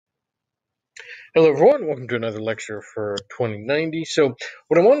Hello, everyone. Welcome to another lecture for 2090. So,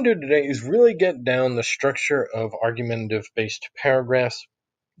 what I want to do today is really get down the structure of argumentative based paragraphs.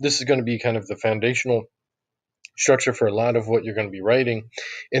 This is going to be kind of the foundational structure for a lot of what you're going to be writing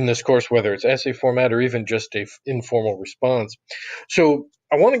in this course, whether it's essay format or even just a informal response. So,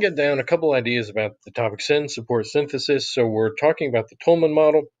 I want to get down a couple ideas about the topic sentence support synthesis. So, we're talking about the Tolman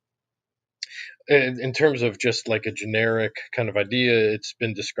model. In terms of just like a generic kind of idea, it's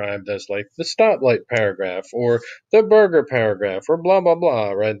been described as like the stoplight paragraph or the burger paragraph or blah, blah, blah,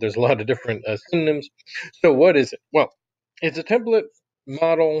 right? There's a lot of different synonyms. So, what is it? Well, it's a template,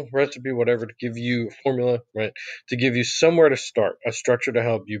 model, recipe, whatever, to give you a formula, right? To give you somewhere to start, a structure to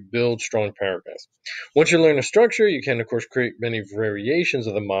help you build strong paragraphs. Once you learn a structure, you can, of course, create many variations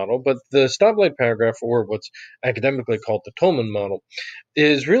of the model, but the stoplight paragraph, or what's academically called the Tolman model,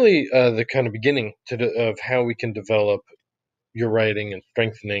 is really the kind of beginning of how we can develop your writing and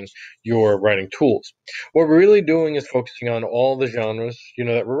strengthening your writing tools. What we're really doing is focusing on all the genres,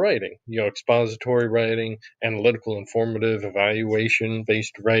 that we're writing. Expository writing, analytical, informative,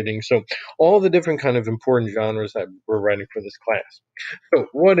 evaluation-based writing. So all the different kind of important genres that we're writing for this class. So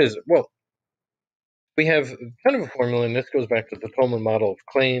what is it? Well, we have kind of a formula, and this goes back to the Tolman model of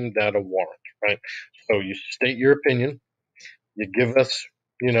claim, data, warrant, right? So you state your opinion, you give us,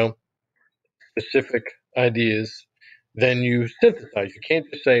 you know, specific ideas, then you synthesize. You can't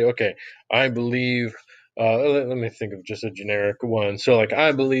just say, okay, I believe, let me think of just a generic one. So, like,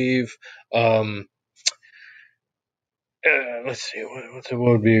 I believe, let's see, what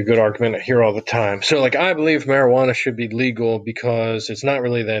would be a good argument I hear all the time? So, like, I believe marijuana should be legal because it's not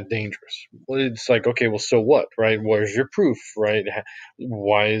really that dangerous. Well, it's like, okay, well, so what, right? Where's your proof, right?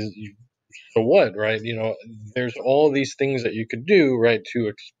 Why is, so what, right? There's all these things that you could do, right, to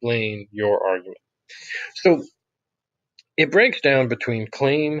explain your argument. So it breaks down between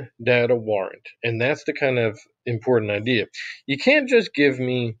claim, data, warrant, and that's the kind of important idea. You can't just give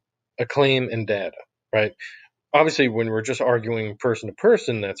me a claim and data, right? Obviously, when we're just arguing person to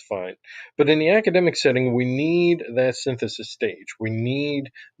person, that's fine. But in the academic setting, we need that synthesis stage. We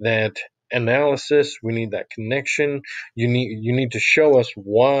need that analysis. We need that connection. You need to show us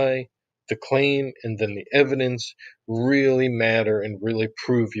why the claim and then the evidence really matter and really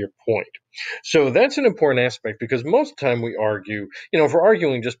prove your point. So that's an important aspect because most of the time we argue, if we're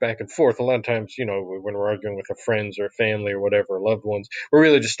arguing just back and forth, a lot of times, when we're arguing with our friends or family or whatever, loved ones, we're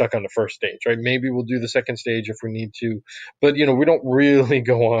really just stuck on the first stage, right? Maybe we'll do the second stage if we need to, but, we don't really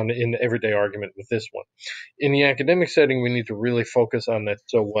go on in everyday argument with this one. In the academic setting, we need to really focus on that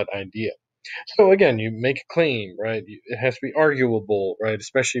so what idea. So again, you make a claim, right? It has to be arguable, right?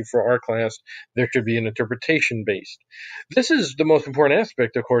 Especially for our class, there should be an interpretation based. This is the most important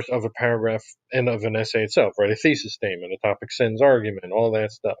aspect, of course, of a paragraph and of an essay itself, right? A thesis statement, a topic sentence argument, all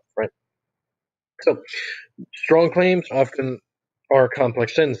that stuff, right? So strong claims often are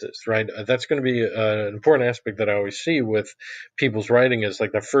complex sentences, right? That's going to be an important aspect that I always see with people's writing is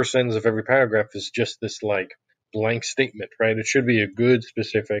like the first sentence of every paragraph is just this like blank statement, right? It should be a good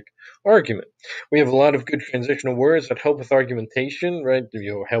specific argument. We have a lot of good transitional words that help with argumentation, right?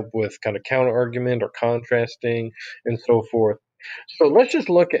 Help with kind of counter argument or contrasting and so forth. So let's just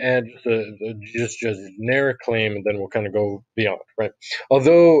look at just a generic claim, and then we'll kind of go beyond, right?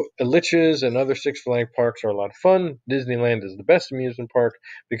 Although Liches and other Six Flags parks are a lot of fun, Disneyland is the best amusement park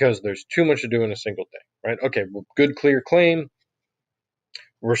because there's too much to do in a single day, right? Okay, well, good, clear claim.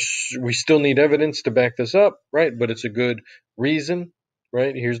 We still need evidence to back this up, right? But it's a good reason,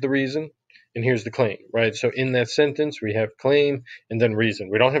 right? Here's the reason, and here's the claim, right? So in that sentence, we have claim and then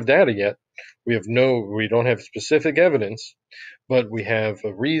reason. We don't have data yet. We don't have specific evidence, but we have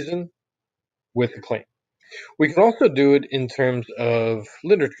a reason with the claim. We can also do it in terms of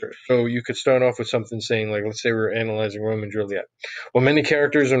literature. So you could start off with something saying, like, let's say we're analyzing Romeo and Juliet. Well, many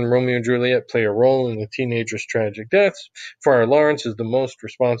characters in Romeo and Juliet play a role in the teenager's tragic deaths. Friar Lawrence is the most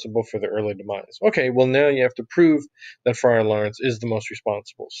responsible for the early demise. Okay, well, now you have to prove that Friar Lawrence is the most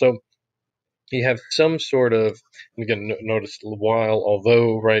responsible. So you have some sort of, and again, notice while,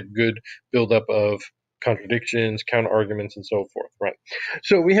 although, right, good buildup of contradictions, counter arguments, and so forth, right?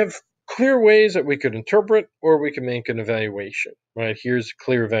 So we have clear ways that we could interpret or we can make an evaluation, right? Here's a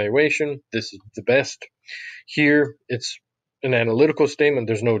clear evaluation. This is the best. Here, it's an analytical statement.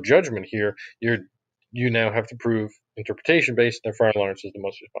 There's no judgment here. You now have to prove interpretation based that Friar Lawrence is the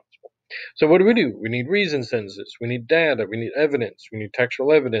most responsible. So what do? We need reason sentences. We need data. We need evidence. We need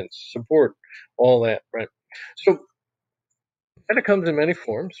textual evidence, support, all that, right? So data comes in many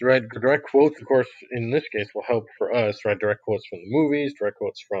forms, right? Direct quotes, of course, in this case will help for us, right? Direct quotes from the movies, direct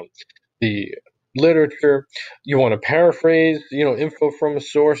quotes from the literature. You want to paraphrase, info from a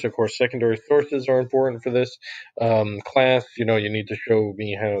source. Of course, secondary sources are important for this class. You need to show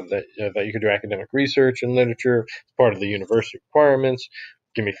me how that you can do academic research in literature. It's part of the university requirements.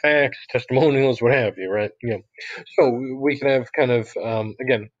 Give me facts, testimonials, what have you, right? So we can have kind of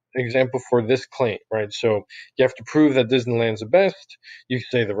again example for this claim, right? So you have to prove that Disneyland's the best. You can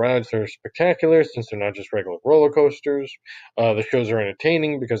say the rides are spectacular since they're not just regular roller coasters. The shows are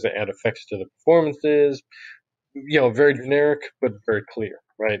entertaining because they add effects to the performances. Very generic, but very clear,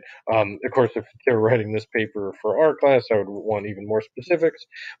 right? Of course, if they were writing this paper for our class, I would want even more specifics,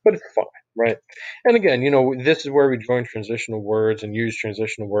 but it's fine, right? And again, this is where we join transitional words and use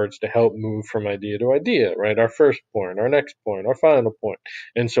transitional words to help move from idea to idea, right? Our first point, our next point, our final point,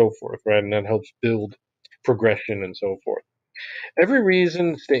 and so forth, right? And that helps build progression and so forth. Every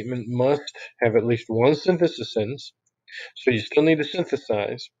reason statement must have at least one synthesis sentence, so you still need to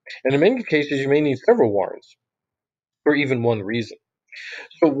synthesize. And in many cases, you may need several warrants or even one reason.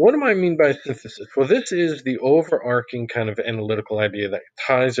 So, what do I mean by synthesis? Well, this is the overarching kind of analytical idea that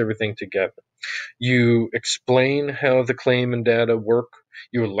ties everything together. You explain how the claim and data work,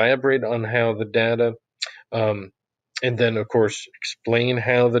 you elaborate on how the data um, and then, of course, explain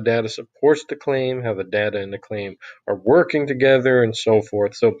how the data supports the claim, how the data and the claim are working together, and so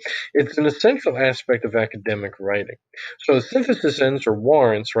forth. So it's an essential aspect of academic writing. So synthesis ends or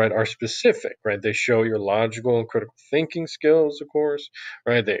warrants, right, are specific, right? They show your logical and critical thinking skills, of course,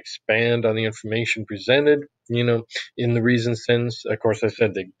 right? They expand on the information presented, in the reason sense. Of course, I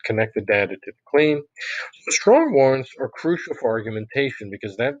said they connect the data to the claim. Strong warrants are crucial for argumentation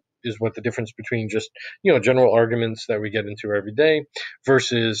because that is what the difference between just general arguments that we get into every day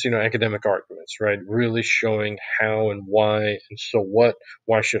versus academic arguments, right? Really showing how and why and so what,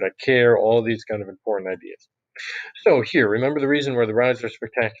 why should I care, all these kind of important ideas. So here, remember the reason where the rides are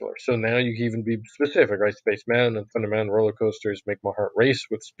spectacular. So now you can even be specific, right? Space Mountain and Thunder Mountain roller coasters make my heart race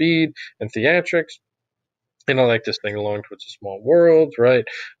with speed and theatrics. And I like to sing along to It's a Small World, right?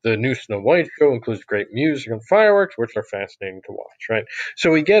 The new Snow White show includes great music and fireworks, which are fascinating to watch, right?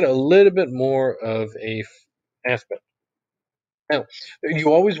 So we get a little bit more of a aspect. Now,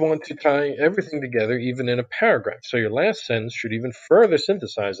 you always want to tie everything together, even in a paragraph. So your last sentence should even further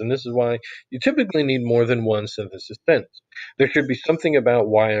synthesize, and this is why you typically need more than one synthesis sentence. There should be something about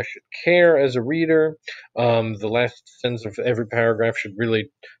why I should care as a reader. The last sentence of every paragraph should really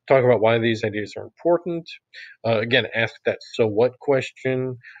talk about why these ideas are important. Again, ask that so what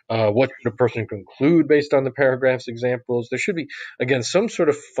question. What should a person conclude based on the paragraph's examples? There should be, again, some sort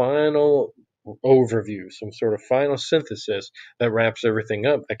of final overview, some sort of final synthesis that wraps everything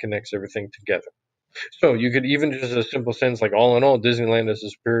up, that connects everything together. So you could even just a simple sentence like, all in all, Disneyland is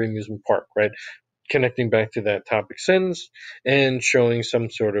a superior amusement park, right? Connecting back to that topic sentence and showing some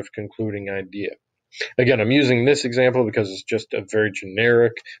sort of concluding idea. Again, I'm using this example because it's just a very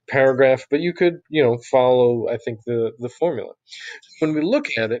generic paragraph, but you could, follow, I think, the formula. When we look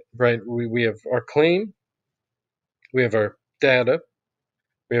at it, right, we have our claim, we have our data,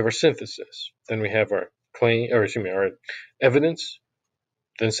 we have our synthesis, then we have our claim, or excuse me, our evidence,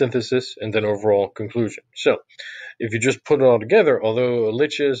 then synthesis, and then overall conclusion. So, if you just put it all together, although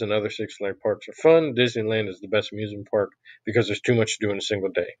Liches and other Six Flags parks are fun, Disneyland is the best amusement park because there's too much to do in a single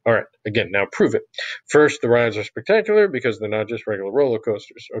day. All right, again, now prove it. First, the rides are spectacular because they're not just regular roller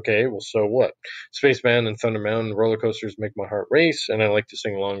coasters. Okay, well, so what? Space Mountain and Thunder Mountain roller coasters make my heart race, and I like to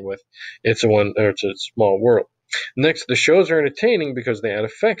sing along with It's a Small World. Next, the shows are entertaining because they add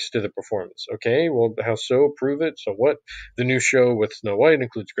effects to the performance. Okay, well, how so? Prove it. So what? The new show with Snow White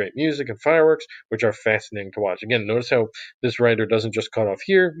includes great music and fireworks, which are fascinating to watch. Again, notice how this writer doesn't just cut off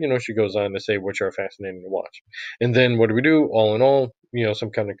here. She goes on to say which are fascinating to watch. And then what do? All in all, some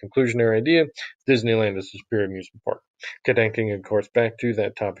kind of conclusionary idea. Disneyland is a superior amusement park. Connecting, of course, back to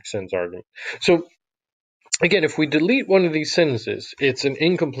that topic sense argument. So again, if we delete one of these sentences, it's an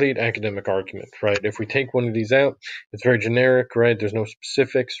incomplete academic argument, right? If we take one of these out, it's very generic, right? There's no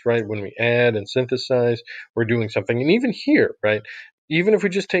specifics, right? When we add and synthesize, we're doing something. And even here, right? Even if we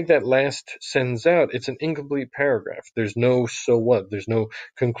just take that last sentence out, it's an incomplete paragraph. There's no so what, there's no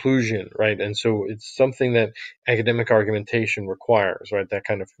conclusion, right? And so it's something that academic argumentation requires, right? That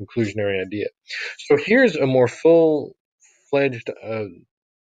kind of conclusionary idea. So here's a more full-fledged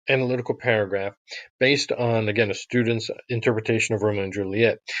analytical paragraph based on, again, a student's interpretation of Romeo and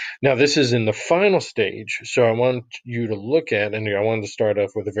Juliet. Now, this is in the final stage, so I want you to look at, and I wanted to start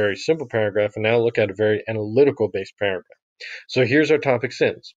off with a very simple paragraph, and now look at a very analytical based paragraph. So here's our topic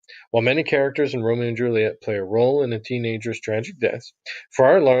sins. While many characters in Romeo and Juliet play a role in a teenager's tragic death,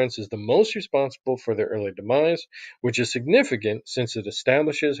 Friar Lawrence is the most responsible for their early demise, which is significant since it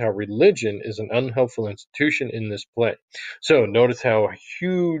establishes how religion is an unhelpful institution in this play. So notice how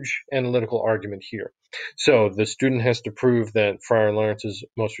huge analytical argument here. So the student has to prove that Friar Lawrence is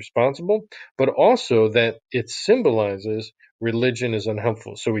most responsible, but also that it symbolizes religion is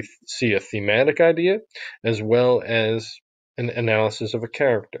unhelpful. So we see a thematic idea as well as an analysis of a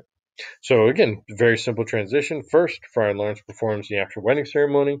character. So again, very simple transition. First, Friar Lawrence performs the actual wedding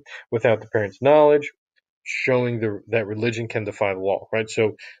ceremony without the parents' knowledge, showing that religion can defy the law, right?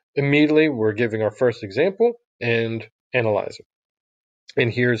 So immediately we're giving our first example and analyzing.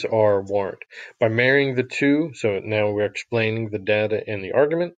 And here's our warrant. By marrying the two, so now we're explaining the data and the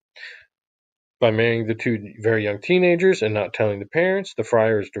argument. By marrying the two very young teenagers and not telling the parents, the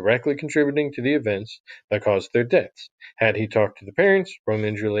friar is directly contributing to the events that caused their deaths. Had he talked to the parents, Romeo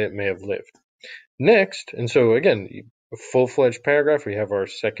and Juliet may have lived. Next, and so again, a full-fledged paragraph, we have our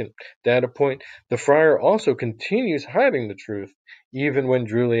second data point. The friar also continues hiding the truth even when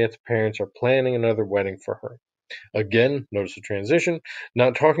Juliet's parents are planning another wedding for her. Again, notice the transition.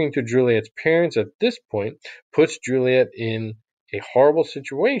 Not talking to Juliet's parents at this point puts Juliet in a horrible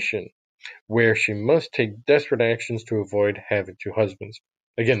situation where she must take desperate actions to avoid having two husbands.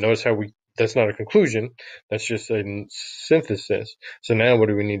 Again, notice how that's not a conclusion, that's just a synthesis. So now what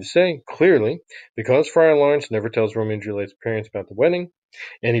do we need to say? Clearly, because Friar Lawrence never tells Romeo and Juliet's parents about the wedding,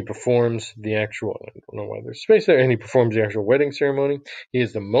 and he performs the actual, I don't know why there's space there, and he performs the actual wedding ceremony, he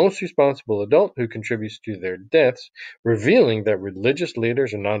is the most responsible adult who contributes to their deaths, revealing that religious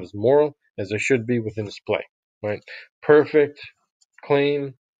leaders are not as moral as they should be within this play. Right? Perfect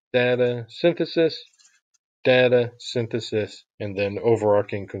claim, data synthesis, and then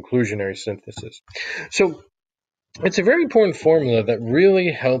overarching conclusionary synthesis. So it's a very important formula that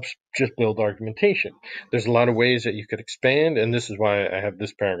really helps just build argumentation. There's a lot of ways that you could expand, and this is why I have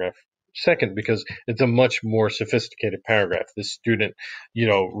this paragraph second, because it's a much more sophisticated paragraph. This student,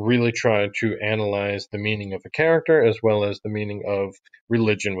 really tried to analyze the meaning of a character as well as the meaning of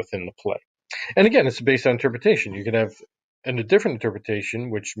religion within the play. And again, it's based on interpretation. You could have a different interpretation,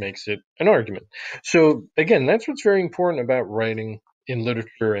 which makes it an argument. So again, that's what's very important about writing in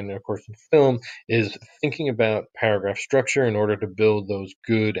literature and of course in film, is thinking about paragraph structure in order to build those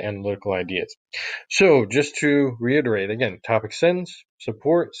good analytical ideas. So just to reiterate again, topic sentence,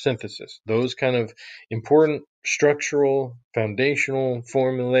 support, synthesis, those kind of important structural, foundational,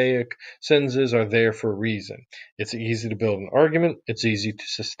 formulaic sentences are there for a reason. It's easy to build an argument. It's easy to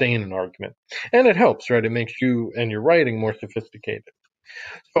sustain an argument. And it helps, right? It makes you and your writing more sophisticated.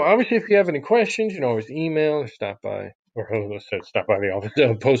 So obviously, if you have any questions, you can always email or stop by, or stop by the office,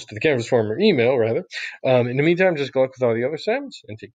 post to the Canvas form or email, rather. In the meantime, just good luck with all the other assignments and take